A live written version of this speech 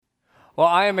Well,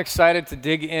 I am excited to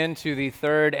dig into the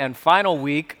third and final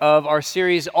week of our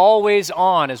series, Always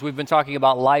On, as we've been talking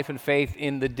about life and faith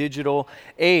in the digital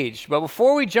age. But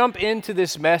before we jump into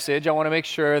this message, I want to make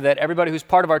sure that everybody who's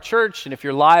part of our church, and if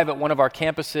you're live at one of our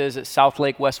campuses at South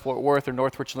Lake, West Fort Worth, or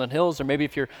North Richland Hills, or maybe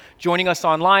if you're joining us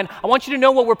online, I want you to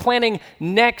know what we're planning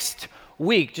next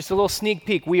week. Just a little sneak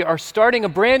peek. We are starting a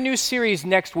brand new series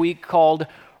next week called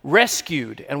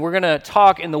Rescued, and we're going to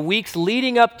talk in the weeks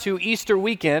leading up to Easter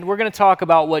weekend. We're going to talk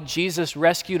about what Jesus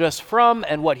rescued us from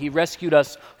and what he rescued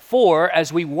us for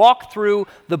as we walk through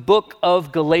the book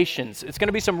of Galatians. It's going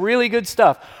to be some really good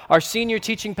stuff. Our senior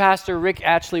teaching pastor, Rick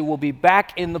Atchley, will be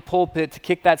back in the pulpit to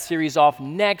kick that series off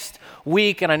next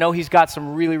week, and I know he's got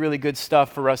some really, really good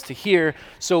stuff for us to hear,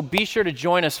 so be sure to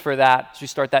join us for that as we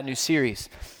start that new series.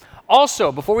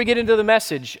 Also, before we get into the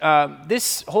message,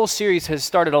 this whole series has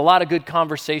started a lot of good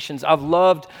conversations. I've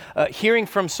loved hearing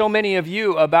from so many of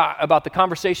you about the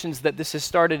conversations that this has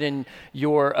started in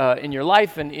your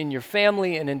life and in your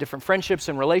family and in different friendships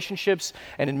and relationships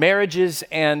and in marriages.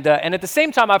 And at the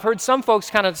same time, I've heard some folks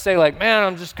kind of say like, man,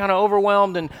 I'm just kind of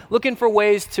overwhelmed and looking for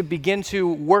ways to begin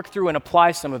to work through and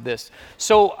apply some of this.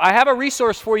 So I have a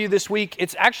resource for you this week.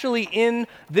 It's actually in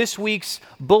this week's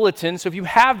bulletin. So if you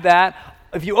have that,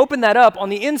 if you open that up, on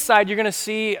the inside, you're going to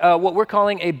see what we're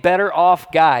calling a Better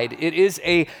Off Guide. It is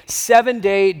a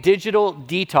 7-day digital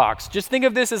detox. Just think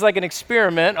of this as like an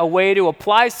experiment, a way to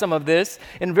apply some of this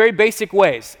in very basic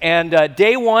ways. And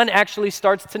day one actually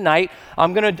starts tonight.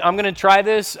 I'm gonna try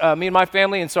this, me and my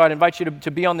family, and so I'd invite you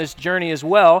to be on this journey as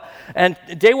well. And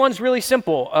day one's really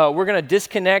simple. We're going to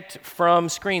disconnect from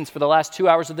screens for the last 2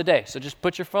 hours of the day. So just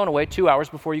put your phone away 2 hours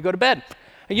before you go to bed.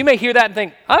 And you may hear that and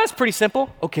think, oh, that's pretty simple.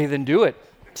 Okay, then do it.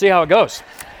 See how it goes.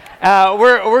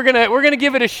 We're gonna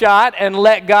give it a shot and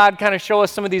let God kind of show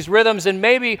us some of these rhythms. And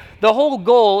maybe the whole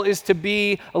goal is to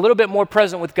be a little bit more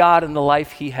present with God in the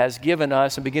life he has given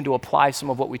us and begin to apply some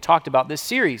of what we talked about this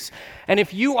series. And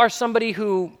if you are somebody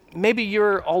who maybe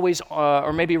you're always,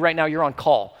 or maybe right now you're on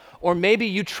call, or maybe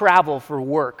you travel for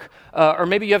work, or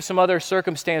maybe you have some other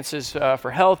circumstances for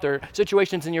health or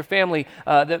situations in your family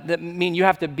that mean you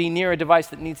have to be near a device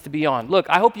that needs to be on. Look,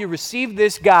 I hope you receive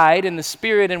this guide in the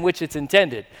spirit in which it's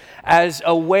intended as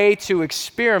a way to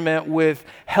experiment with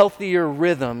healthier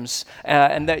rhythms,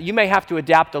 and that you may have to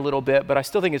adapt a little bit, but I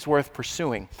still think it's worth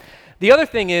pursuing. The other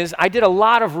thing is, I did a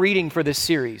lot of reading for this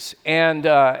series,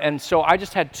 and so I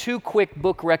just had 2 quick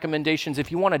book recommendations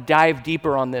if you want to dive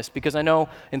deeper on this, because I know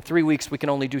in 3 weeks we can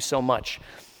only do so much.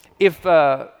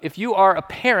 If you are a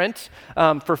parent,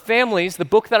 for families, the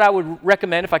book that I would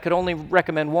recommend, if I could only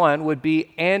recommend one, would be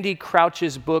Andy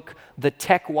Crouch's book, The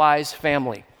Tech-Wise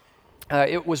Family.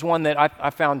 It was one that I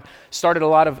found started a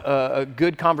lot of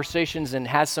good conversations and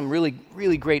has some really,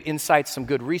 really great insights, some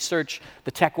good research,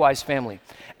 The Tech-Wise Family.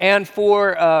 And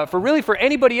for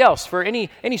anybody else, for any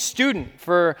student,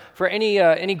 for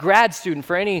any grad student,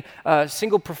 for any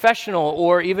single professional,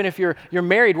 or even if you're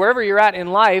married, wherever you're at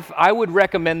in life, I would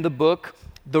recommend the book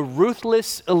The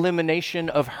Ruthless Elimination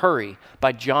of Hurry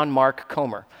by John Mark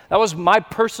Comer. That was my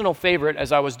personal favorite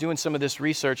as I was doing some of this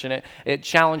research, and it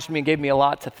challenged me and gave me a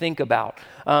lot to think about.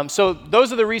 So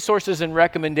those are the resources and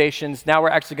recommendations. Now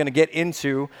we're actually going to get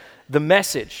into the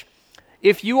message.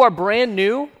 If you are brand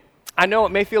new, I know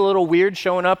it may feel a little weird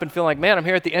showing up and feeling like, man, I'm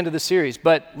here at the end of the series,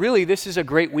 but really this is a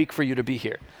great week for you to be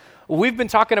here. We've been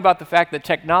talking about the fact that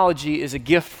technology is a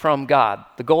gift from God.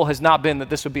 The goal has not been that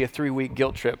this would be a 3-week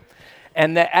guilt trip.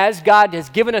 And that as God has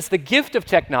given us the gift of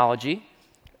technology,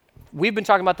 we've been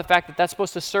talking about the fact that that's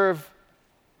supposed to serve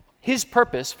his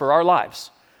purpose for our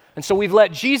lives. And so we've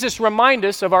let Jesus remind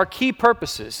us of our key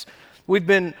purposes. We've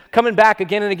been coming back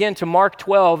again and again to Mark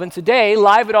 12, and today,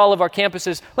 live at all of our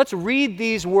campuses, let's read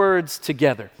these words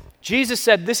together. Jesus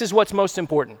said, this is what's most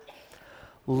important.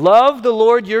 Love the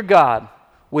Lord your God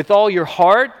with all your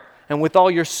heart and with all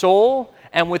your soul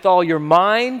and with all your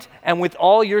mind and with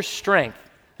all your strength.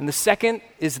 And the second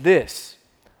is this,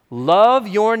 love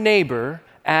your neighbor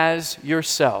as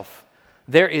yourself.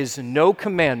 There is no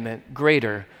commandment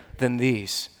greater than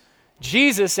these.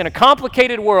 Jesus, in a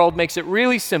complicated world, makes it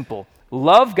really simple.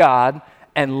 Love God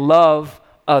and love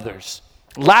others.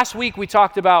 Last week we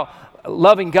talked about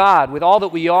loving God with all that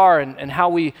we are and how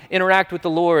we interact with the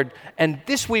Lord. And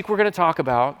this week we're going to talk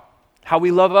about how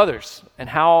we love others and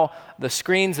how the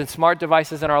screens and smart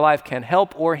devices in our life can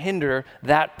help or hinder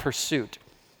that pursuit.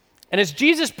 And as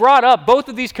Jesus brought up both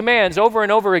of these commands over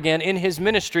and over again in his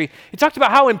ministry, he talked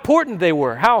about how important they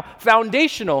were, how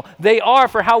foundational they are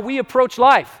for how we approach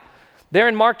life. There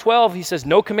in Mark 12, he says,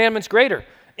 no commandment's greater.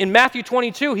 In Matthew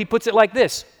 22, he puts it like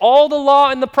this, all the law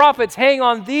and the prophets hang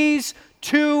on these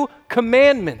 2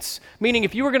 commandments, meaning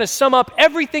if you were going to sum up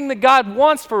everything that God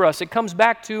wants for us, it comes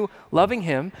back to loving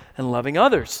him and loving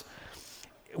others.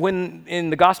 When in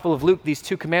the Gospel of Luke, these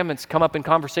 2 commandments come up in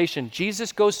conversation,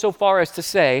 Jesus goes so far as to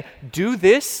say, do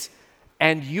this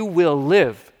and you will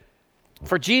live.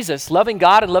 For Jesus, loving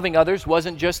God and loving others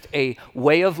wasn't just a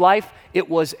way of life, it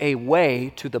was a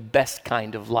way to the best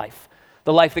kind of life,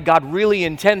 the life that God really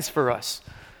intends for us.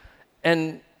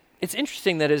 And it's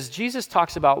interesting that as Jesus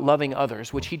talks about loving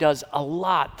others, which he does a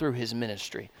lot through his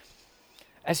ministry,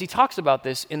 as he talks about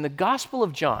this in the Gospel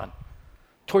of John,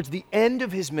 towards the end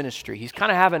of his ministry, he's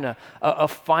kind of having a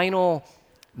final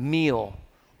meal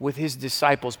with his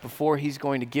disciples before he's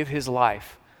going to give his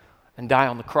life and die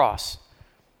on the cross.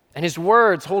 And his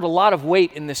words hold a lot of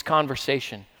weight in this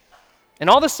conversation. And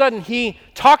all of a sudden, he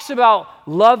talks about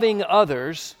loving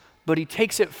others, but he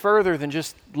takes it further than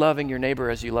just loving your neighbor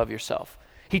as you love yourself.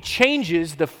 He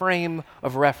changes the frame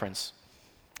of reference.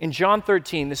 In John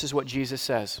 13, this is what Jesus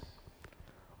says.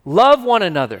 Love one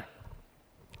another.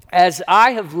 As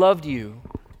I have loved you,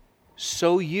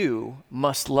 so you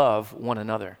must love one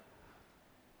another.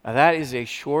 Now that is a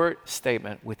short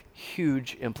statement with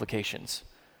huge implications.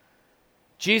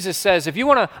 Jesus says, if you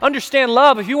want to understand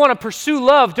love, if you want to pursue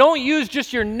love, don't use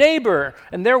just your neighbor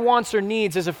and their wants or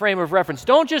needs as a frame of reference.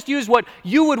 Don't just use what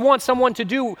you would want someone to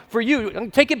do for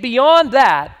you. Take it beyond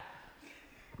that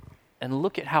and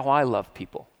look at how I love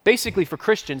people. Basically, for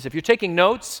Christians, if you're taking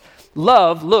notes,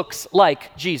 love looks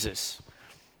like Jesus.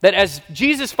 That as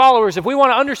Jesus followers, if we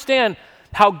want to understand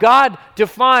how God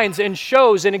defines and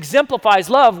shows and exemplifies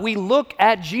love, we look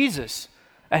at Jesus,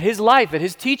 at his life, at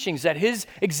his teachings, at his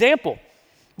example.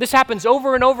 This happens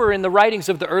over and over in the writings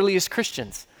of the earliest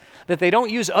Christians, that they don't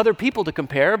use other people to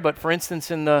compare, but for instance,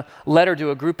 in the letter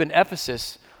to a group in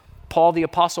Ephesus, Paul the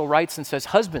apostle writes and says,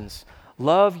 husbands,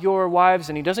 love your wives,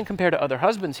 and he doesn't compare to other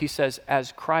husbands, he says,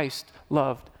 as Christ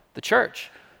loved the church.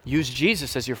 Use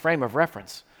Jesus as your frame of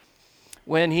reference.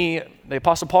 When the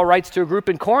apostle Paul writes to a group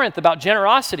in Corinth about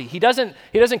generosity, he doesn't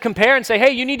compare and say,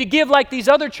 hey, you need to give like these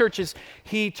other churches.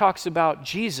 He talks about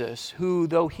Jesus, who,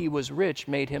 though he was rich,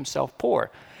 made himself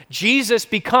poor. Jesus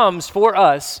becomes for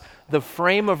us the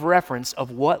frame of reference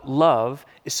of what love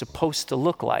is supposed to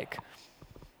look like.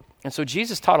 And so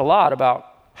Jesus taught a lot about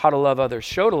how to love others,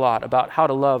 showed a lot about how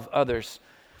to love others.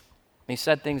 And he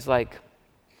said things like,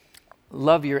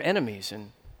 love your enemies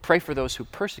and pray for those who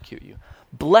persecute you.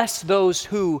 Bless those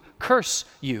who curse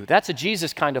you. That's a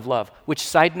Jesus kind of love, which,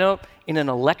 side note, in an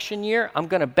election year, I'm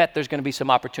going to bet there's going to be some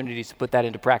opportunities to put that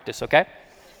into practice, okay?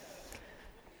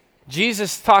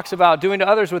 Jesus talks about doing to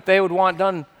others what they would want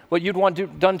done, what you'd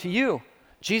want done to you.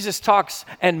 Jesus talks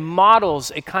and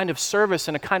models a kind of service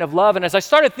and a kind of love. And as I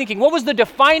started thinking, what was the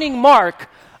defining mark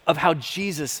of how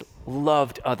Jesus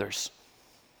loved others?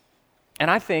 And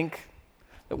I think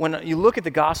that when you look at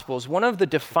the Gospels, one of the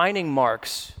defining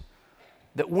marks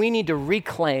that we need to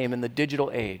reclaim in the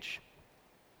digital age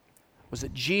was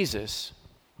that Jesus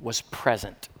was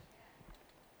present.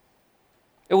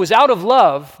 It was out of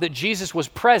love that Jesus was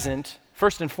present,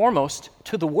 first and foremost,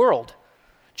 to the world.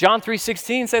 John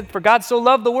 3:16 said, for God so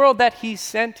loved the world that he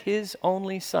sent his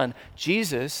only son.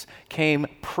 Jesus came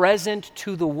present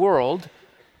to the world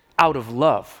out of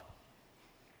love.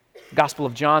 The Gospel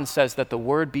of John says that the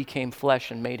Word became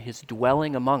flesh and made his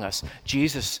dwelling among us.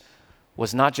 Jesus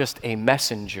was not just a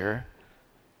messenger,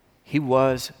 he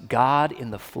was God in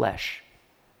the flesh.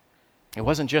 It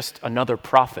wasn't just another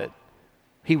prophet.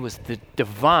 He was the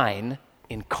divine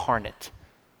incarnate.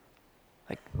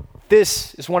 Like,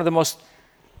 this is one of the most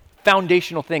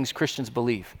foundational things Christians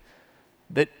believe,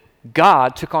 that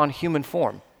God took on human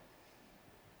form.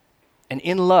 And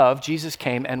in love, Jesus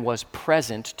came and was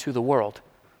present to the world.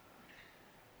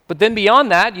 But then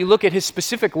beyond that, you look at his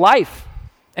specific life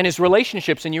and his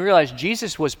relationships, and you realize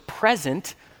Jesus was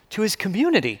present to his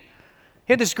community.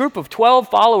 He had this group of 12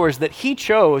 followers that he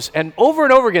chose, and over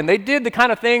again, they did the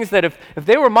kind of things that if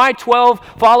they were my 12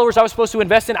 followers I was supposed to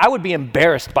invest in, I would be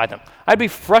embarrassed by them. I'd be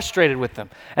frustrated with them.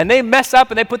 And they mess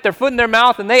up, and they put their foot in their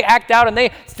mouth, and they act out, and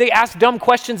they ask dumb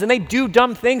questions, and they do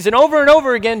dumb things. And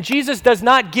over again, Jesus does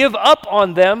not give up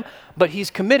on them, but he's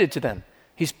committed to them.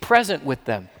 He's present with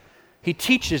them. He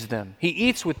teaches them. He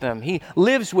eats with them. He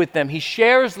lives with them. He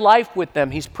shares life with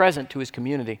them. He's present to his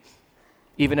community,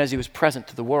 even as he was present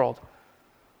to the world.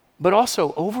 But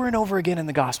also, over and over again in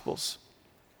the Gospels,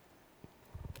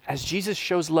 as Jesus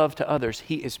shows love to others,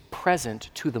 he is present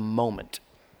to the moment,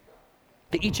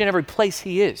 to each and every place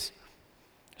he is.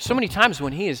 So many times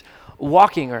when he is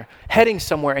walking or heading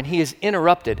somewhere and he is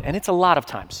interrupted, and it's a lot of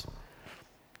times,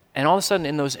 and all of a sudden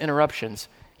in those interruptions,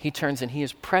 he turns and he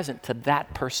is present to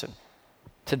that person,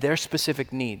 to their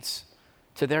specific needs.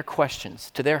 to their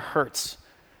questions, to their hurts.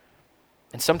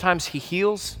 And sometimes he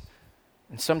heals,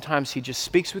 and sometimes he just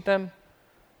speaks with them.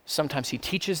 Sometimes he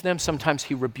teaches them, sometimes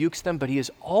he rebukes them, but he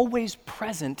is always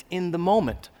present in the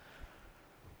moment.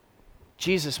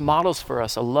 Jesus models for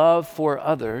us a love for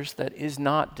others that is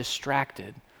not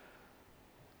distracted,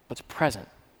 but's present.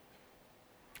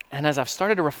 And as I've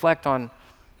started to reflect on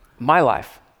my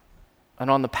life and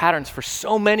on the patterns for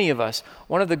so many of us,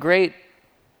 one of the great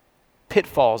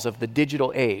pitfalls of the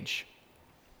digital age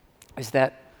is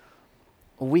that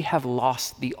we have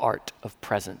lost the art of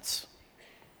presence.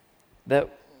 That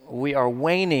we are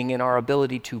waning in our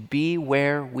ability to be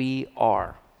where we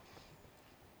are.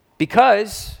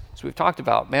 Because, as we've talked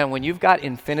about, man, when you've got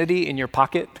infinity in your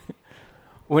pocket,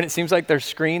 when it seems like there's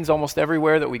screens almost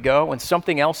everywhere that we go, when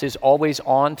something else is always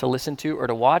on to listen to or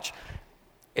to watch,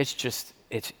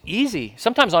 it's easy,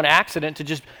 sometimes on accident, to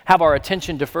just have our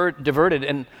attention diverted.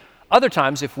 And other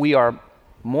times, if we are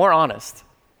more honest,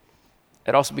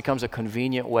 it also becomes a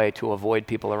convenient way to avoid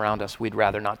people around us we'd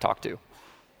rather not talk to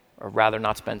or rather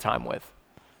not spend time with.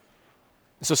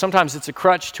 So sometimes it's a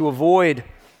crutch to avoid.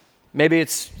 Maybe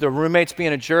it's the roommate's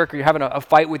being a jerk, or you're having a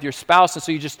fight with your spouse, and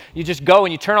so you just go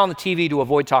and you turn on the TV to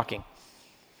avoid talking.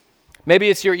 Maybe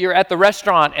it's you're at the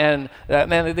restaurant and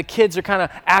the kids are kind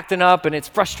of acting up and it's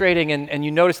frustrating, and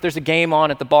you notice there's a game on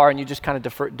at the bar and you just kind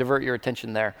of divert your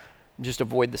attention there and just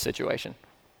avoid the situation.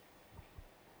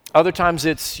 Other times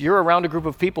it's you're around a group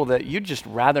of people that you'd just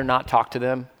rather not talk to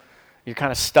them. You're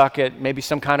kind of stuck at maybe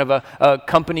some kind of a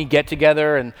company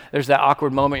get-together, and there's that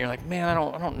awkward moment. You're like, man, I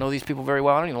don't know these people very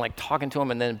well. I don't even like talking to them,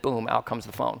 and then boom, out comes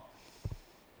the phone.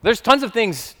 There's tons of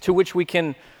things to which we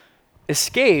can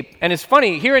escape, and it's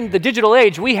funny, here in the digital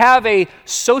age, we have a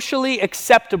socially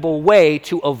acceptable way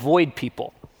to avoid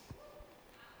people.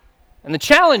 And the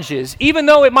challenge is, even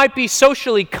though it might be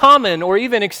socially common or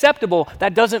even acceptable,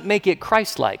 that doesn't make it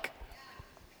Christ-like.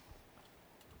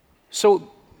 So,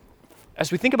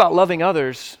 as we think about loving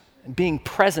others and being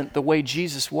present the way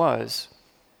Jesus was,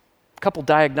 a couple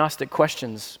diagnostic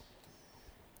questions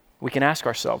we can ask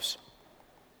ourselves.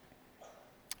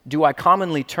 Do I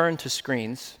commonly turn to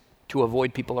screens to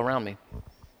avoid people around me?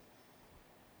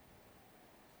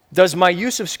 Does my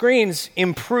use of screens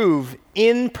improve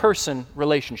in-person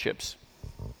relationships?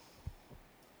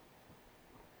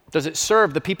 Does it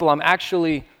serve the people I'm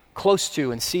actually close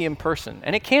to and see in person?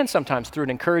 And it can sometimes through an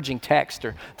encouraging text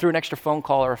or through an extra phone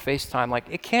call or a FaceTime. Like,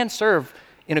 it can serve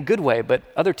in a good way, but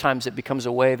other times it becomes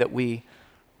a way that we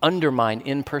undermine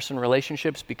in-person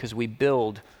relationships because we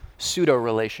build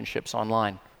pseudo-relationships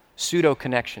online,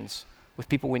 pseudo-connections with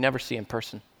people we never see in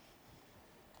person.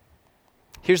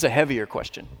 Here's a heavier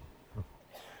question.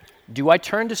 Do I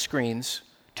turn to screens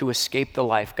to escape the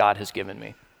life God has given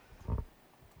me?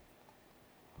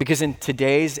 Because in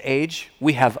today's age,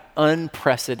 we have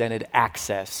unprecedented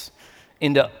access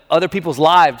into other people's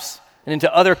lives and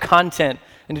into other content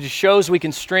and into shows we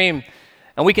can stream.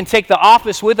 And we can take The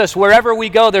Office with us wherever we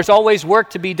go. There's always work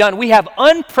to be done. We have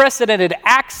unprecedented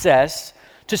access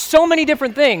to so many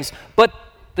different things. But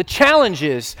the challenge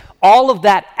is all of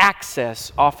that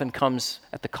access often comes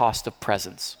at the cost of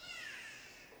presence.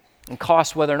 And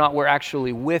cost whether or not we're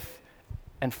actually with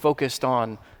and focused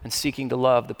on and seeking to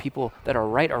love the people that are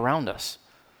right around us.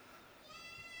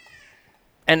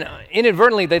 And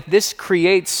inadvertently, that this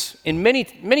creates, in many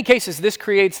cases, this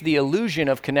creates the illusion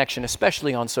of connection,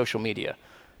 especially on social media,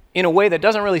 in a way that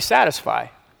doesn't really satisfy.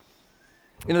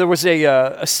 You know, there was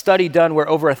a study done where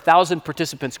over 1,000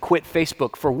 participants quit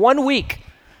Facebook for 1 week.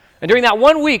 And during that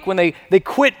 1 week, when they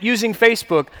quit using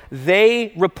Facebook,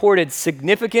 they reported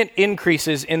significant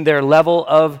increases in their level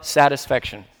of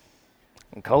satisfaction.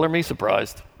 And color me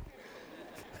surprised.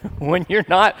 When you're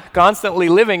not constantly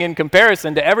living in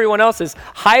comparison to everyone else's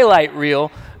highlight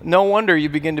reel, no wonder you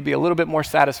begin to be a little bit more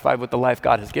satisfied with the life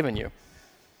God has given you.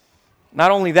 Not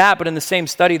only that, but in the same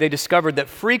study, they discovered that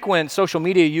frequent social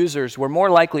media users were more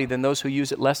likely than those who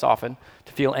use it less often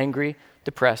to feel angry,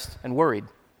 depressed, and worried.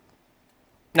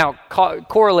 Now,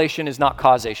 correlation is not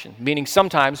causation, meaning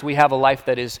sometimes we have a life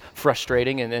that is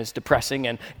frustrating and is depressing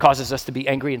and causes us to be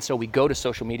angry, and so we go to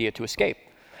social media to escape.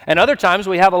 And other times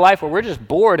we have a life where we're just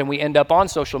bored and we end up on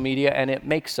social media and it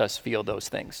makes us feel those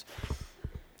things.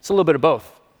 It's a little bit of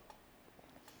both.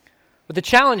 But the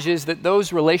challenge is that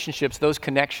those relationships, those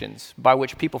connections by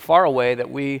which people far away that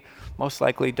we most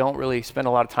likely don't really spend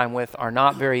a lot of time with are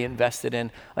not very invested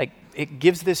in, like, it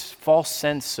gives this false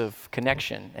sense of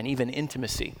connection and even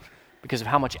intimacy because of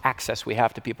how much access we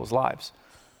have to people's lives.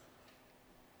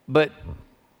 But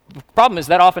the problem is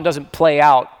that often doesn't play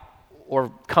out or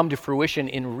come to fruition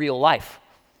in real life.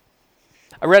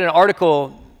 I read an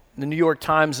article in the New York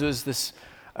Times. It was this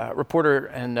reporter,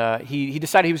 and he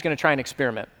decided he was going to try an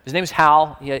experiment. His name is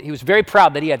Hal. He was very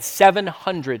proud that he had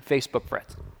 700 Facebook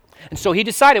friends. And so he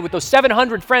decided with those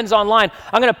 700 friends online,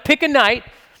 I'm going to pick a night,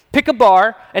 pick a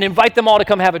bar, and invite them all to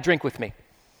come have a drink with me.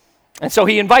 And so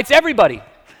he invites everybody.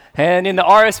 And in the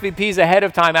RSVPs ahead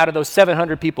of time, out of those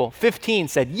 700 people, 15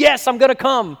 said, yes, I'm going to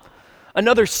come.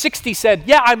 Another 60 said,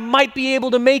 yeah, I might be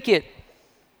able to make it.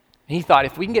 And he thought,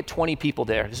 if we can get 20 people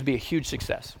there, this would be a huge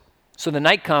success. So the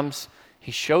night comes,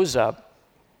 he shows up,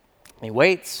 and he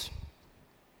waits,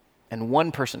 and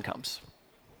one person comes.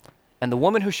 And the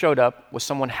woman who showed up was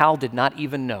someone Hal did not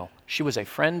even know. She was a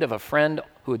friend of a friend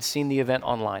who had seen the event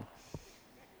online.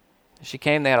 She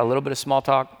came, they had a little bit of small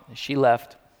talk, and she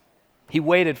left. He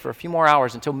waited for a few more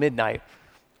hours until midnight,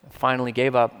 finally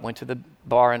gave up, went to the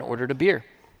bar and ordered a beer.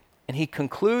 And he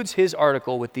concludes his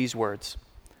article with these words,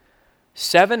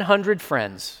 700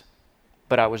 friends,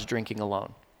 but I was drinking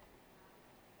alone.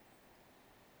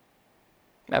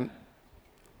 Now,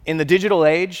 in the digital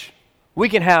age, we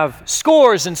can have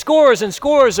scores and scores and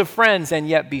scores of friends and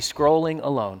yet be scrolling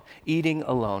alone, eating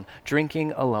alone,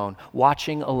 drinking alone,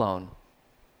 watching alone.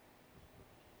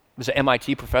 There's an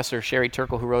MIT professor, Sherry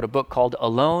Turkle, who wrote a book called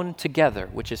Alone Together,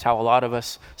 which is how a lot of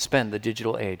us spend the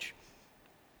digital age.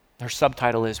 Her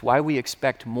subtitle is Why We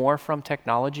Expect More from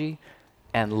Technology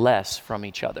and Less from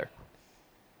Each Other.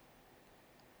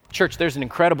 Church, there's an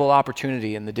incredible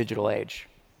opportunity in the digital age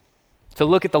to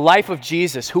look at the life of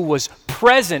Jesus, who was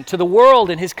present to the world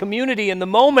and his community in the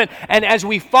moment. And as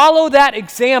we follow that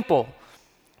example,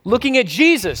 looking at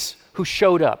Jesus who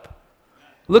showed up,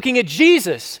 looking at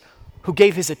Jesus who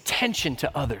gave his attention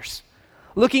to others,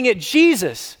 looking at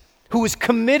Jesus who was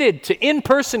committed to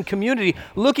in-person community,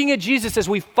 looking at Jesus as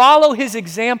we follow his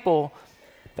example,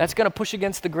 that's going to push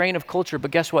against the grain of culture.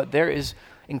 But guess what? There is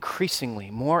increasingly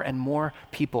more and more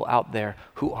people out there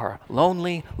who are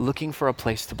lonely, looking for a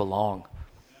place to belong.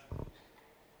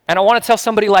 And I want to tell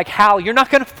somebody like Hal, you're not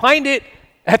going to find it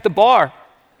at the bar.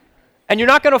 And you're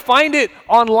not going to find it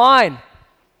online.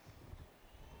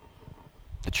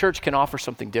 The church can offer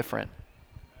something different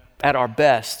at our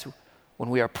best when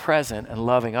we are present and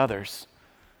loving others.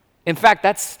 In fact,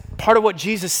 that's part of what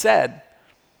Jesus said.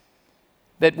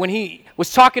 That when he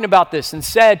was talking about this and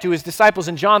said to his disciples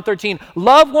in John 13,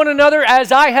 love one another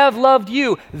as I have loved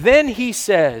you. Then he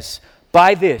says,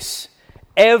 by this,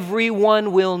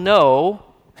 everyone will know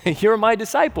you're my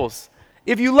disciples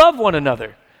if you love one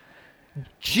another.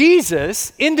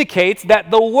 Jesus indicates that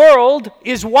the world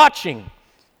is watching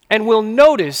and will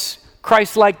notice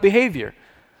Christ-like behavior.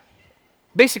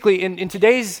 Basically, in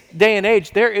today's day and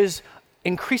age, there is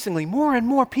increasingly more and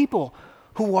more people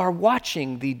who are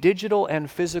watching the digital and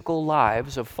physical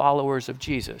lives of followers of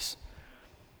Jesus.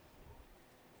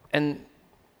 And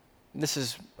this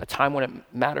is a time when it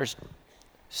matters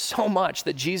so much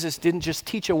that Jesus didn't just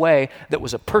teach a way that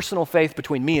was a personal faith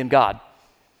between me and God,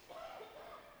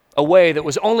 a way that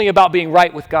was only about being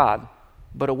right with God,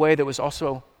 but a way that was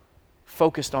also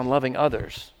focused on loving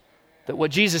others. That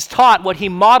what Jesus taught, what he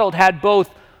modeled, had both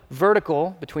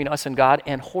vertical, between us and God,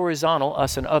 and horizontal,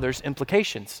 us and others,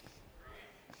 implications.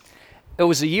 It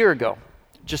was a year ago,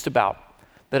 just about,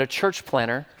 that a church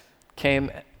planner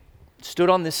stood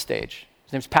on this stage.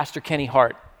 His name's Pastor Kenny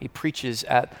Hart. He preaches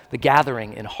at The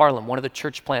Gathering in Harlem, one of the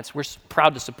church plants we're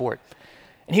proud to support.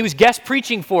 And he was guest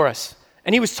preaching for us.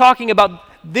 And he was talking about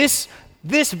this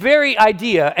very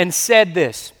idea and said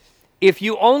this: if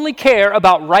you only care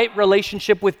about right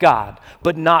relationship with God,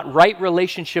 but not right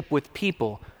relationship with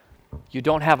people, you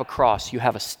don't have a cross, you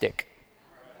have a stick.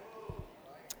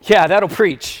 Yeah, that'll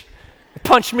preach. It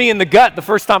punched me in the gut the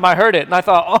first time I heard it, and I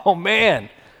thought, oh man,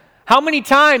 how many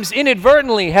times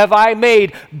inadvertently have I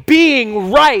made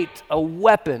being right a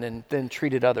weapon and then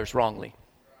treated others wrongly?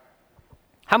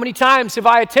 How many times have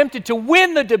I attempted to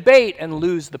win the debate and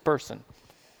lose the person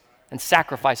and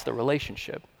sacrifice the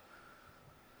relationship?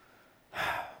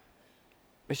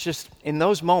 It's just in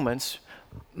those moments,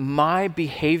 my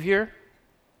behavior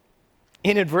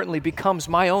inadvertently becomes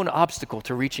my own obstacle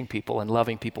to reaching people and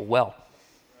loving people well.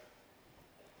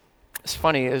 It's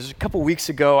funny, it was a couple weeks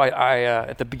ago, I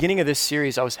at the beginning of this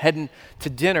series, I was heading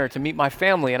to dinner to meet my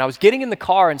family, and I was getting in the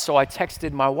car, and so I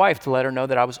texted my wife to let her know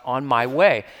that I was on my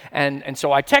way. And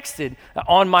so I texted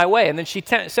on my way, and then she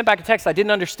sent back a text I didn't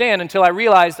understand until I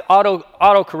realized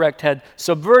autocorrect had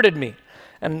subverted me.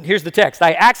 And here's the text: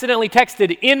 I accidentally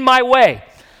texted in my way.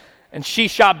 And she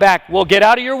shot back, well, get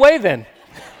out of your way then.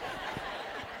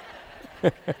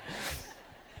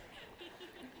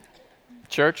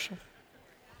 Church,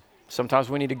 sometimes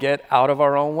we need to get out of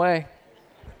our own way.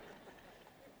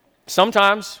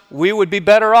 Sometimes we would be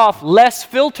better off less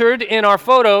filtered in our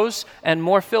photos and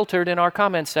more filtered in our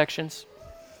comment sections.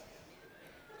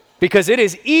 Because it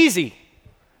is easy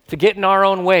to get in our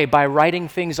own way by writing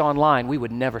things online we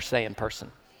would never say in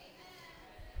person.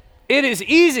 It is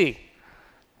easy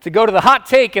to go to the hot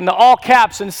take in the all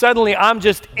caps and suddenly I'm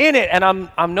just in it and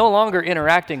I'm no longer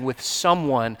interacting with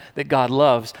someone that God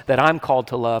loves, that I'm called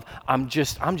to love. I'm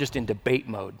just in debate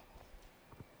mode.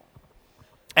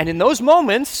 And in those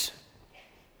moments,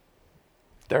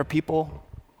 there are people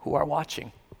who are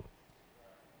watching.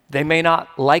 They may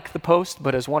not like the post,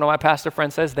 but as one of my pastor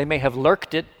friends says, they may have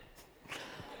lurked it.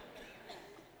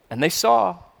 And they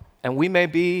saw, and we may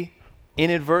be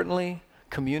inadvertently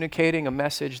communicating a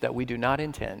message that we do not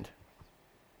intend.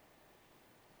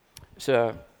 There's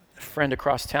a friend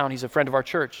across town, he's a friend of our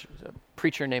church, a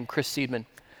preacher named Chris Seidman,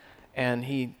 and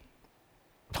he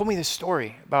told me this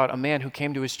story about a man who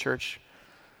came to his church.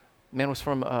 The man was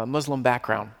from a Muslim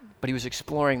background, but he was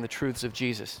exploring the truths of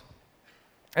Jesus.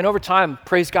 And over time,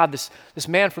 praise God, this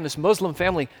man from this Muslim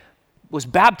family was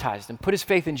baptized and put his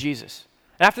faith in Jesus.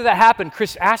 And after that happened,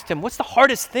 Chris asked him, what's the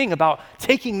hardest thing about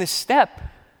taking this step?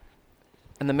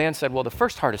 And the man said, well, the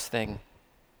first hardest thing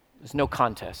is no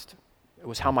contest. It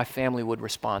was how my family would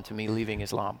respond to me leaving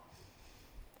Islam.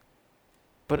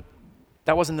 But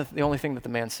that wasn't the only thing that the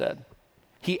man said.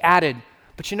 He added,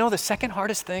 but you know the second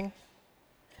hardest thing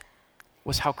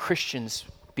was how Christians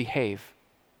behave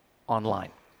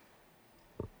online.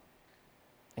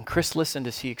 And Chris listened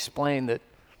as he explained that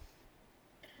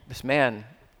this man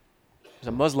was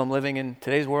a Muslim living in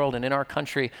today's world and in our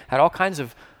country, had all kinds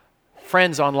of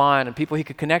friends online and people he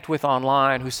could connect with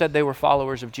online who said they were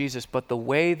followers of Jesus, but the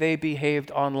way they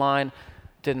behaved online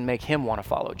didn't make him want to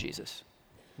follow Jesus.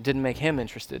 It didn't make him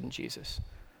interested in Jesus.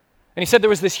 And he said there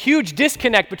was this huge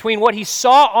disconnect between what he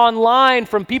saw online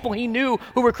from people he knew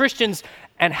who were Christians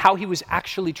and how he was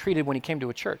actually treated when he came to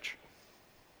a church.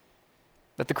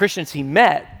 That the Christians he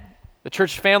met, the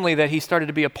church family that he started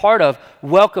to be a part of,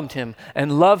 welcomed him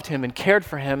and loved him and cared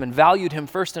for him and valued him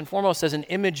first and foremost as an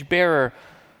image bearer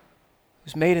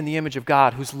who's made in the image of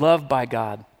God, who's loved by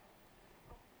God.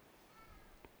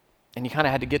 And you kind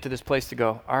of had to get to this place to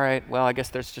go, all right, well, I guess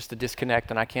there's just a disconnect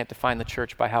and I can't define the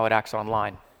church by how it acts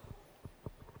online.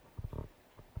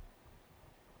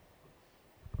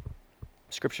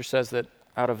 Scripture says that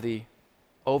out of the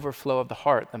overflow of the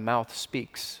heart, the mouth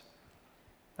speaks.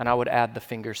 And I would add the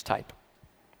fingers type.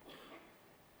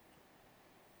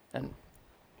 And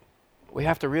we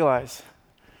have to realize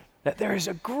that there is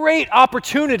a great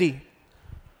opportunity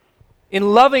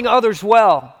in loving others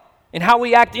well, in how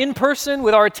we act in person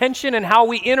with our attention and how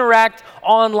we interact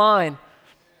online.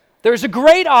 There's a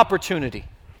great opportunity.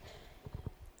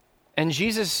 And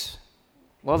Jesus,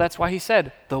 well, that's why he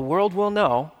said, the world will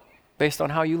know based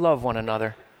on how you love one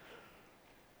another.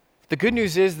 The good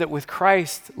news is that with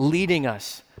Christ leading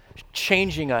us,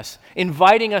 changing us,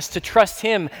 inviting us to trust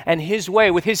him and his way,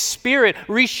 with his Spirit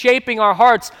reshaping our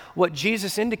hearts, what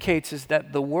Jesus indicates is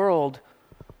that the world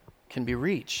can be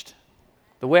reached.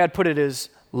 The way I'd put it is,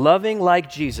 loving like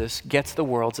Jesus gets the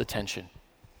world's attention.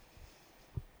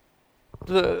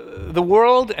 The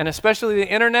world, and especially the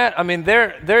internet, I mean,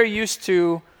 they're used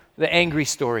to the angry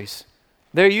stories.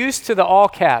 They're used to the all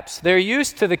caps. They're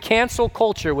used to the cancel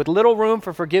culture with little room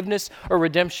for forgiveness or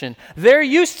redemption. They're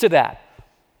used to that.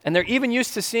 And they're even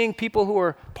used to seeing people who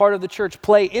are part of the church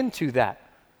play into that.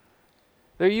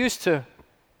 They're used to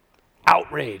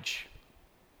outrage.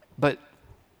 But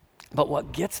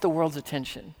what gets the world's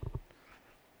attention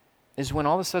is when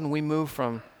all of a sudden we move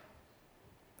from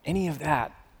any of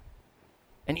that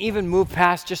and even move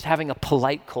past just having a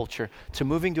polite culture to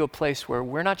moving to a place where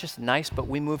we're not just nice, but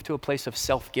we move to a place of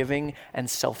self-giving and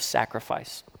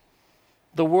self-sacrifice.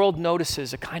 The world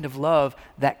notices a kind of love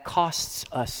that costs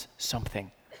us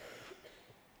something.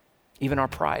 Even our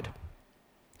pride,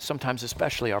 sometimes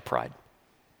especially our pride.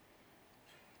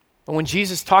 But when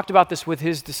Jesus talked about this with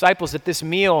his disciples at this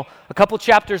meal, a couple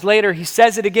chapters later, he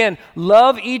says it again,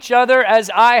 love each other as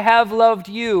I have loved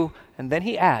you. And then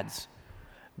he adds,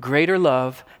 greater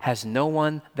love has no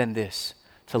one than this,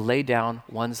 to lay down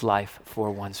one's life for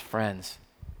one's friends.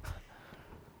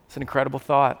 It's an incredible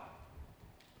thought.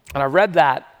 And I read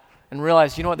that and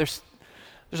realized, you know what, there's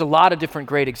a lot of different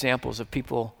great examples of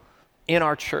people in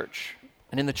our church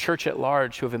and in the church at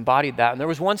large who have embodied that. And there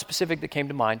was one specific that came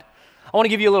to mind. I want to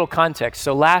give you a little context.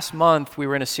 So last month, we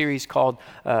were in a series called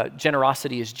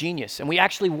Generosity is Genius. And we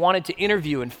actually wanted to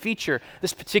interview and feature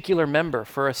this particular member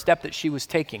for a step that she was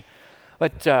taking.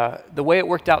 But the way it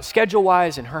worked out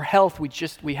schedule-wise and her health,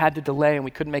 we had to delay and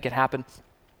we couldn't make it happen.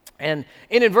 And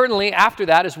inadvertently, after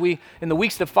that, in the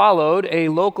weeks that followed, a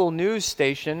local news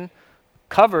station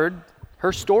covered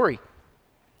her story.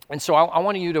 And so I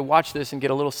wanted you to watch this and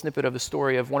get a little snippet of the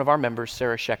story of one of our members,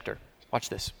 Sarah Schechter. Watch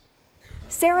this.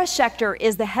 Sarah Schechter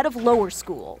is the head of lower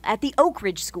school at the Oak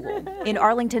Ridge School in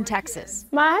Arlington, Texas.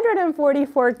 My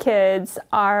 144 kids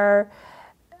are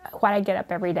what I get up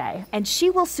every day. And she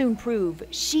will soon prove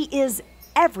she is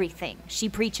everything she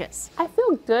preaches. I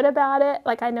feel good about it,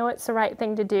 like I know it's the right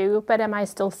thing to do, but am I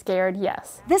still scared?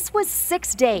 Yes. This was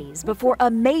 6 days before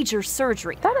a major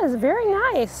surgery. That is very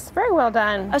nice, very well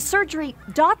done. A surgery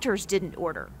doctors didn't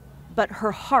order, but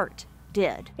her heart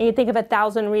did. And you think of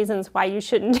 1,000 reasons why you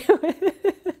shouldn't do it.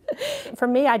 For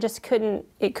me,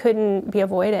 it couldn't be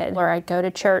avoided. Or I'd go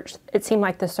to church, it seemed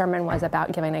like the sermon was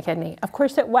about giving a kidney. Of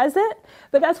course it wasn't,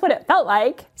 but that's what it felt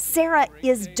like. Sarah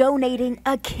is donating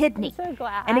a kidney. I'm so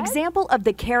glad. An example of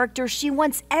the character she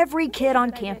wants every kid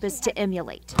on campus to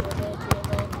emulate.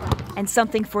 And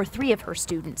something for 3 of her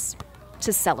students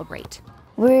to celebrate.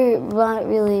 We're not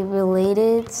really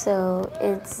related, so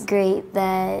it's great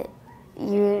that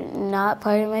you're not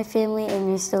part of my family and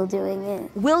you're still doing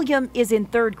it. William is in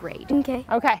 3rd grade.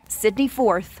 Okay. Sydney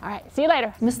 4th. All right, see you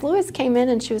later. Miss Lewis came in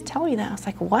and she was telling me that. I was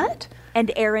like, what?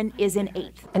 And Aaron is in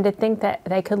 8th. And to think that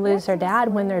they could lose their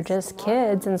dad when they're just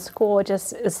kids in school, it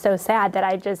just is so sad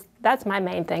that that's my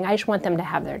main thing. I just want them to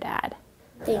have their dad.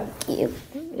 Thank you.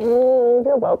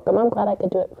 You're welcome. I'm glad I could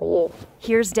do it for you.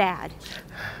 Here's Dad.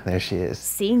 There she is.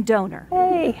 Seeing donor.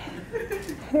 Hey,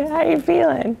 how you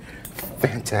feeling?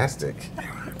 Fantastic.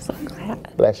 So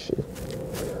glad. Bless you.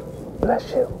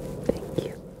 Bless you. Thank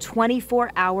you.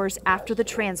 24 hours after the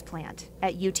transplant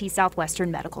at UT Southwestern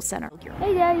Medical Center.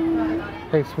 Hey, Daddy.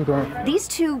 Hey, sweetheart. These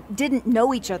two didn't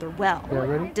know each other well.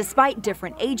 ready? Despite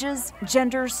different ages,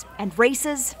 genders, and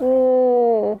races,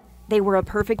 they were a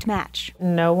perfect match.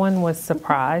 No one was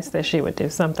surprised that she would do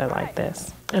something like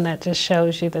this. And that just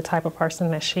shows you the type of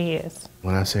person that she is.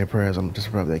 When I say prayers, I'm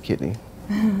just rub that kidney.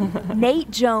 Nate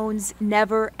Jones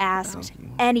never asked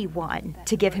anyone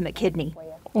to give him a kidney.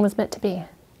 It was meant to be.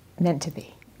 Meant to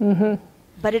be.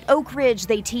 But at Oak Ridge,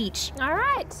 they teach All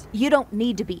right. you don't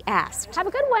need to be asked Have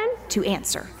a good one. to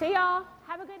answer. See y'all.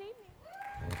 Have a good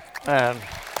evening.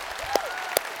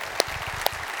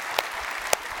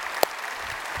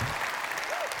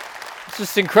 It's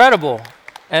just incredible.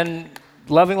 And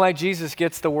loving like Jesus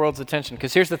gets the world's attention.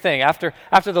 Because here's the thing, after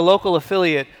the local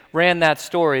affiliate ran that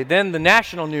story, then the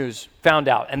national news found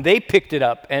out, and they picked it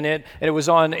up, and it was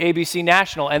on ABC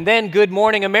National. And then Good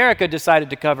Morning America decided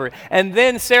to cover it. And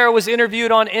then Sarah was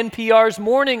interviewed on NPR's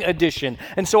Morning Edition.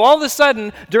 And so all of a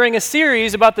sudden, during a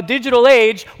series about the digital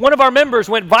age, one of our members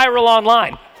went viral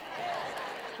online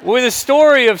with a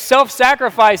story of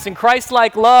self-sacrifice and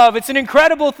Christ-like love. It's an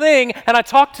incredible thing. And I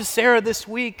talked to Sarah this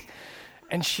week,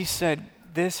 and she said,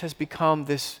 this has become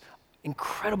this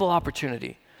incredible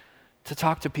opportunity to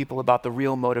talk to people about the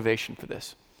real motivation for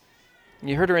this. And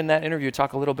you heard her in that interview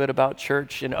talk a little bit about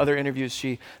church. In other interviews,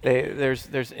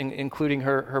 including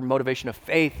her motivation of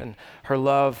faith and her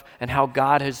love and how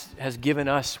God has given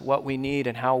us what we need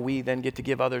and how we then get to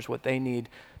give others what they need.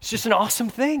 It's just an awesome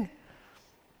thing.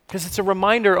 Because it's a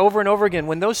reminder over and over again,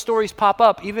 when those stories pop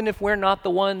up, even if we're not the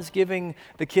ones giving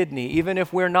the kidney, even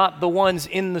if we're not the ones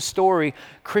in the story,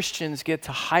 Christians get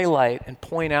to highlight and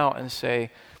point out and say,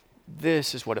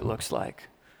 this is what it looks like.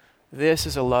 This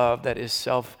is a love that is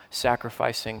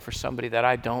self-sacrificing for somebody that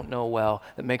I don't know well,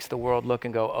 that makes the world look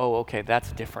and go, oh, okay,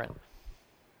 that's different.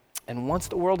 And once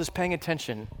the world is paying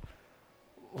attention,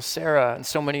 well, Sarah and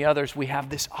so many others, we have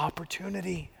this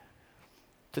opportunity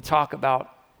to talk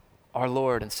about our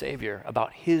Lord and Savior,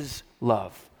 about His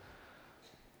love.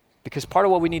 Because part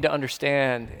of what we need to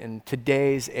understand in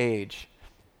today's age,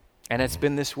 and it's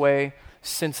been this way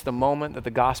since the moment that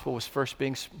the gospel was first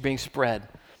being spread,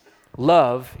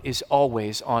 love is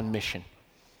always on mission.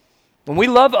 When we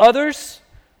love others,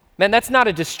 man, that's not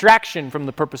a distraction from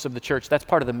the purpose of the church. That's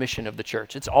part of the mission of the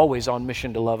church. It's always on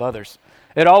mission to love others.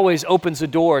 It always opens a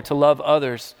door to love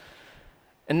others.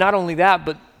 And not only that,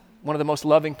 but one of the most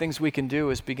loving things we can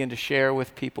do is begin to share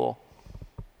with people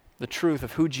the truth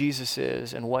of who Jesus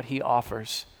is and what He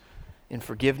offers in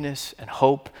forgiveness and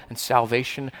hope and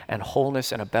salvation and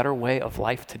wholeness and a better way of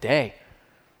life today.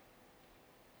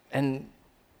 And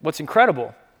what's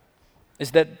incredible is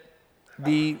that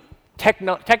the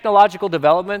technological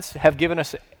developments have given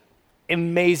us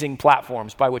amazing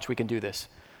platforms by which we can do this.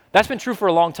 That's been true for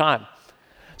a long time.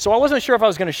 So I wasn't sure if I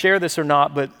was going to share this or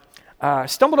not, but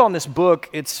stumbled on this book.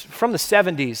 It's from the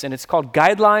 70s, and it's called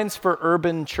Guidelines for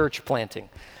Urban Church Planting.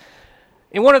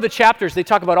 In one of the chapters, they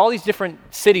talk about all these different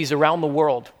cities around the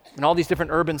world and all these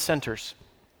different urban centers.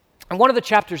 And one of the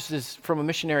chapters is from a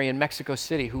missionary in Mexico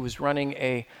City who was running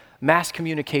a mass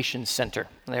communication center.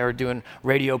 They were doing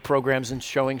radio programs and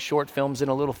showing short films in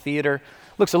a little theater.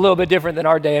 Looks a little bit different than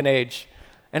our day and age.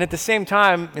 And at the same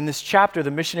time, in this chapter,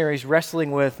 the missionaries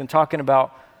wrestling with and talking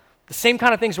about the same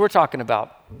kind of things we're talking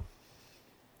about.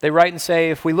 They write and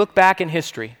say, if we look back in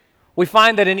history, we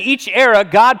find that in each era,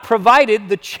 God provided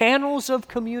the channels of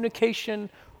communication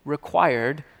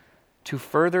required to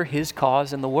further his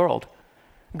cause in the world.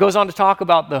 It goes on to talk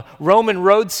about the Roman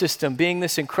road system being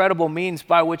this incredible means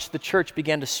by which the church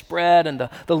began to spread, and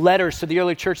the letters to the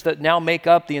early church that now make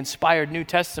up the inspired New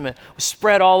Testament was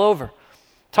spread all over.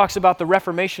 Talks about the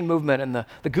Reformation movement and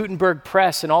the Gutenberg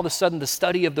press and all of a sudden the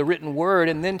study of the written word,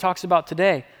 and then talks about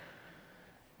today.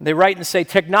 They write and say,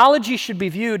 technology should be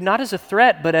viewed not as a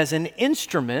threat, but as an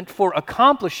instrument for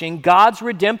accomplishing God's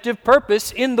redemptive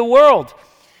purpose in the world.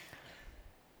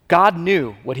 God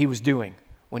knew what he was doing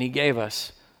when he gave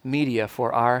us media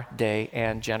for our day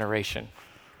and generation.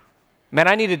 Man,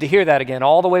 I needed to hear that again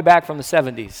all the way back from the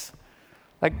 70s.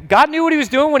 Like, God knew what he was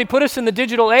doing when he put us in the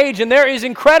digital age, and there is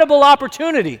incredible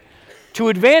opportunity to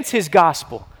advance his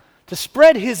gospel, to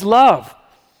spread his love.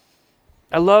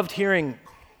 I loved hearing,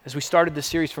 as we started this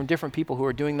series, from different people who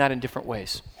are doing that in different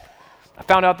ways. I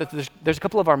found out that there's a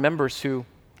couple of our members who,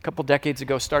 a couple decades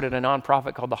ago, started a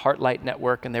nonprofit called the Heartlight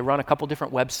Network, and they run a couple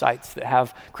different websites that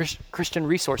have Christian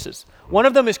resources. One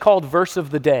of them is called Verse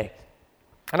of the Day.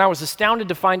 And I was astounded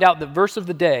to find out that Verse of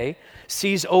the Day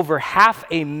sees over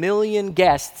 500,000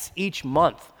 guests each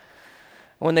month.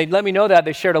 When they let me know that,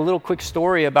 they shared a little quick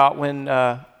story about when,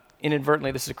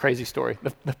 inadvertently, this is a crazy story,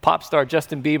 the pop star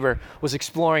Justin Bieber was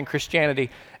exploring Christianity,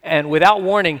 and without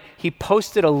warning, he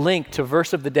posted a link to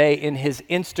Verse of the Day in his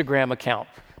Instagram account.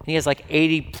 He has like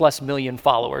 80+ million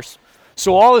followers.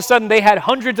 So all of a sudden, they had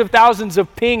hundreds of thousands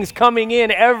of pings coming in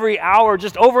every hour,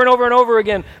 just over and over and over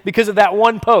again, because of that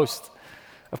one post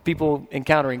of people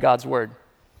encountering God's word.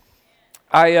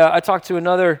 I talked to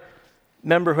another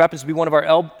member who happens to be one of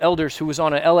our elders who was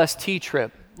on an LST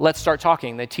trip. Let's Start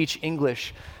Talking. They teach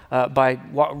English by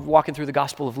walking through the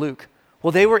Gospel of Luke.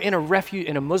 Well, they were in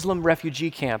a Muslim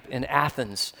refugee camp in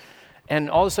Athens, and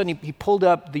all of a sudden he pulled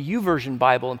up the YouVersion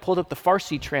Bible and pulled up the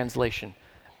Farsi translation.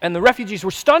 And the refugees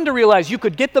were stunned to realize you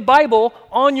could get the Bible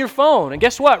on your phone. And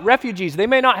guess what? Refugees, they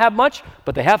may not have much,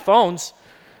 but they have phones.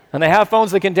 And they have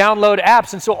phones that can download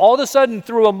apps. And so all of a sudden,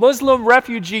 through a Muslim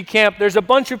refugee camp, there's a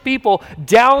bunch of people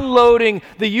downloading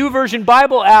the YouVersion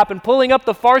Bible app and pulling up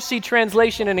the Farsi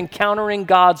translation and encountering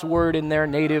God's word in their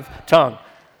native tongue.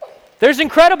 There's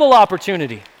incredible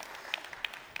opportunity.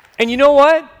 And you know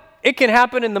what? It can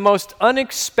happen in the most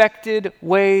unexpected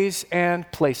ways and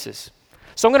places.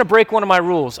 So I'm going to break one of my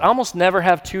rules. I almost never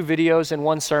have 2 videos in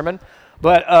one sermon.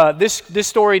 But this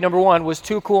story, number 1, was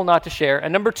too cool not to share.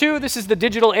 And number 2, this is the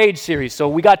Digital Age series, so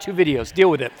we got 2 videos. Deal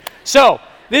with it. So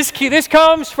this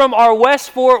comes from our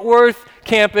West Fort Worth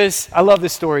campus. I love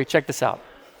this story. Check this out.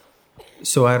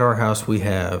 So at our house, we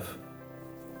have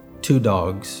 2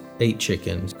 dogs, 8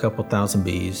 chickens, a couple thousand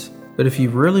bees. But if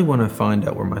you really want to find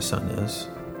out where my son is,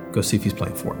 go see if he's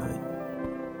playing Fortnite.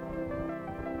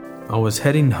 I was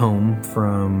heading home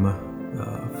from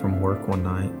work one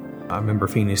night. I remember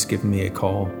Phoenix giving me a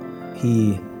call.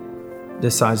 He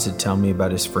decides to tell me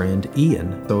about his friend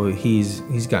Ian. So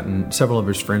he's gotten several of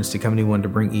his friends to come, and he wanted to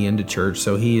bring Ian to church.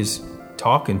 So he is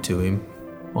talking to him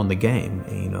on the game,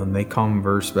 and they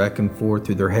converse back and forth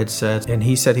through their headsets. And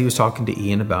he said he was talking to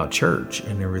Ian about church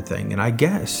and everything. And I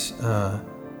guess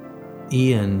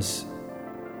Ian's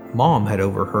mom had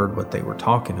overheard what they were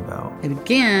talking about. It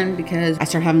began because I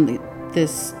started having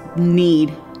this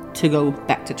need to go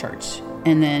back to church.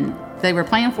 And then they were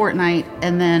playing Fortnite,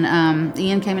 and then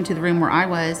Ian came into the room where I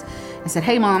was and said,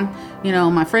 "Hey, Mom,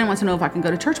 my friend wants to know if I can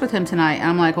go to church with him tonight." And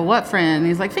I'm like, "Well, what friend?" And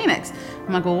he's like, "Phoenix."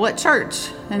 I'm like, "Well, what church?"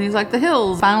 And he's like, "The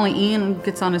Hills." Finally, Ian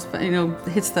gets on his,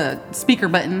 hits the speaker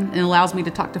button and allows me to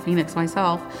talk to Phoenix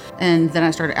myself. And then I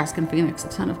started asking Phoenix a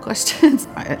ton of questions.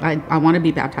 I want to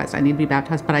be baptized. I need to be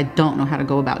baptized, but I don't know how to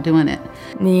go about doing it.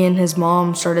 Me and his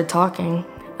mom started talking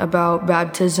about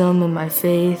baptism and my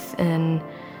faith and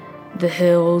the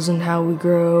hills and how we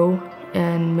grow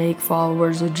and make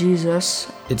followers of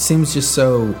Jesus. It seems just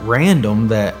so random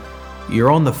that you're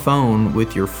on the phone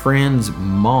with your friend's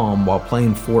mom while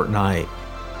playing Fortnite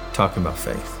talking about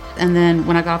faith. And then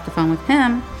when I got off the phone with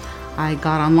him, I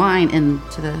got online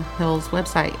into the Hills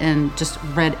website and just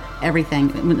read everything.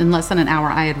 In less than an hour,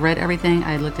 I had read everything.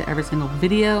 I had looked at every single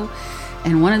video.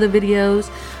 And one of the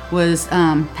videos was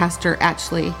Pastor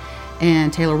Ashley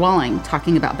and Taylor Walling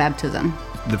talking about baptism.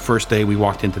 The first day we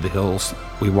walked into the Hills,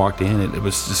 we walked in and it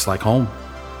was just like home.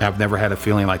 I've never had a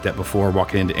feeling like that before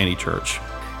walking into any church.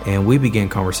 And we began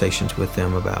conversations with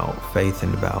them about faith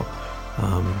and about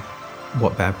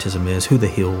what baptism is, who the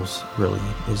Hills really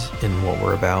is, and what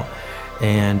we're about.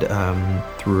 And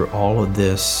through all of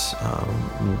this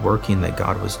working that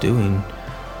God was doing,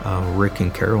 Rick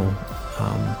and Carol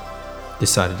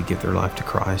decided to give their life to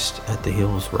Christ at the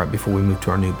Hills right before we moved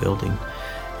to our new building.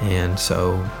 And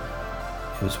so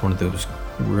it was one of those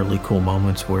really cool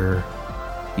moments where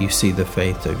you see the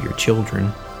faith of your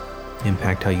children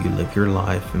impact how you live your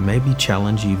life and maybe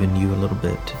challenge even you a little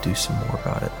bit to do some more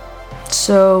about it.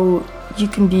 So you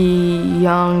can be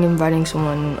young inviting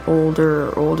someone older,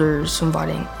 or older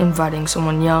inviting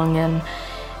someone young, and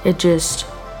it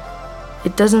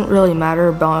doesn't really matter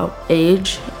about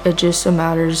age. It just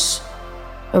matters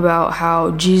about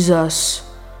how Jesus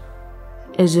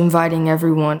is inviting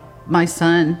everyone. My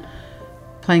son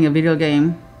playing a video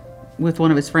game with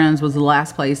one of his friends was the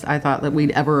last place I thought that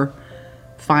we'd ever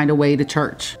find a way to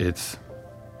church. It's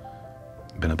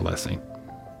been a blessing.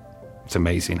 It's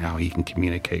amazing how he can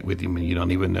communicate with you when you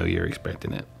don't even know you're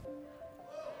expecting it.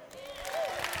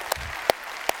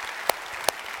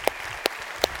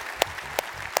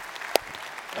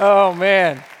 Oh,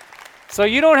 man. So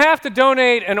you don't have to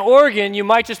donate an organ, you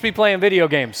might just be playing video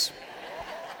games.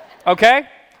 Okay?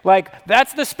 Like,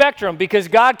 that's the spectrum, because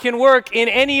God can work in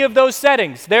any of those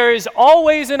settings. There is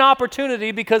always an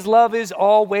opportunity because love is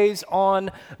always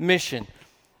on mission.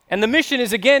 And the mission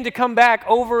is, again, to come back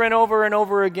over and over and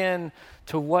over again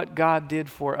to what God did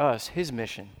for us, his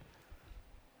mission.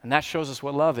 And that shows us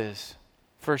what love is.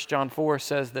 1 John 4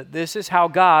 says that this is how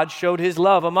God showed his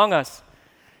love among us.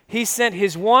 He sent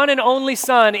his one and only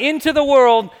Son into the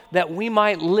world that we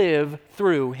might live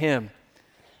through him.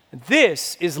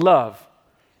 This is love.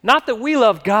 Not that we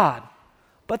loved God,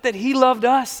 but that he loved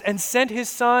us and sent his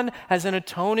Son as an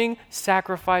atoning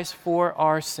sacrifice for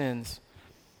our sins.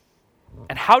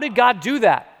 And how did God do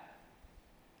that?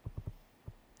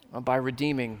 Well, by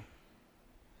redeeming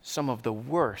some of the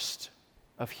worst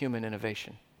of human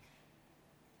innovation.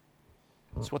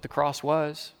 That's what the cross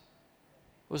was.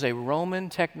 It was a Roman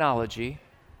technology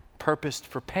purposed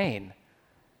for pain.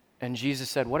 And Jesus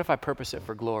said, what if I purpose it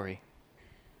for glory?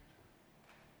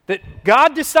 That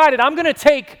God decided, I'm going to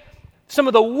take some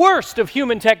of the worst of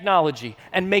human technology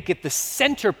and make it the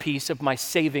centerpiece of my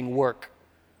saving work.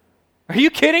 Are you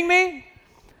kidding me?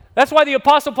 That's why the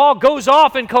Apostle Paul goes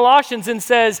off in Colossians and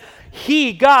says,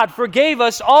 he, God, forgave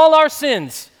us all our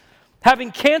sins,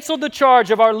 having canceled the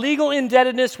charge of our legal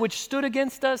indebtedness which stood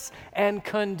against us and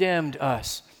condemned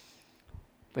us.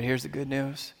 But here's the good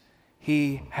news.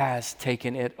 He has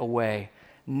taken it away,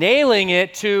 nailing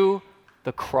it to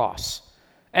the cross.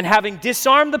 And having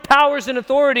disarmed the powers and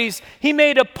authorities, he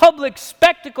made a public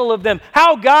spectacle of them.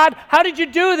 How, God? How did you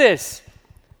do this?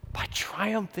 By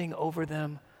triumphing over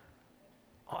them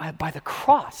by the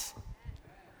cross.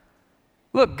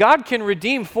 Look, God can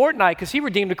redeem Fortnite because he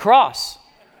redeemed the cross.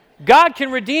 God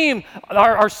can redeem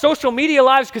our social media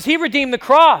lives because he redeemed the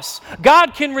cross.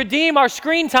 God can redeem our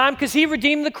screen time because he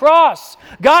redeemed the cross.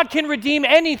 God can redeem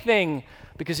anything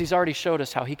because he's already showed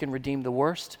us how he can redeem the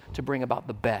worst to bring about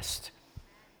the best.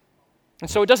 And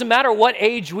so it doesn't matter what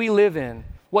age we live in,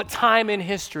 what time in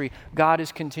history, God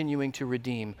is continuing to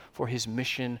redeem for his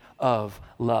mission of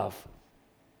love.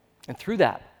 And through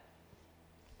that,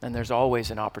 and there's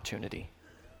always an opportunity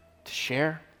to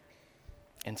share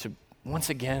and to once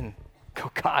again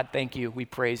go, God, thank you, we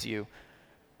praise you,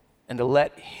 and to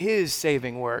let his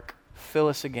saving work fill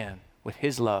us again with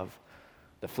his love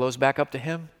that flows back up to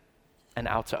him and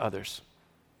out to others.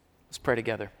 Let's pray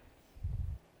together.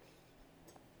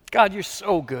 God, you're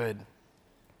so good.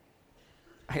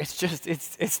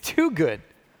 It's too good.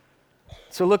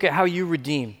 So look at how you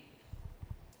redeem,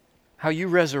 how you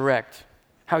resurrect,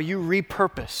 how you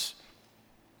repurpose,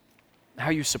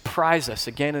 how you surprise us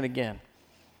again and again.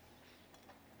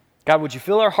 God, would you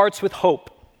fill our hearts with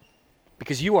hope,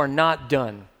 because you are not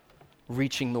done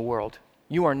reaching the world.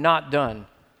 You are not done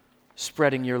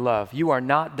spreading your love. You are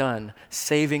not done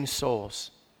saving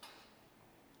souls.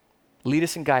 Lead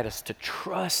us and guide us to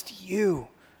trust you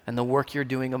and the work you're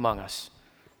doing among us.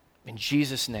 In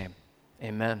Jesus' name,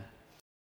 amen.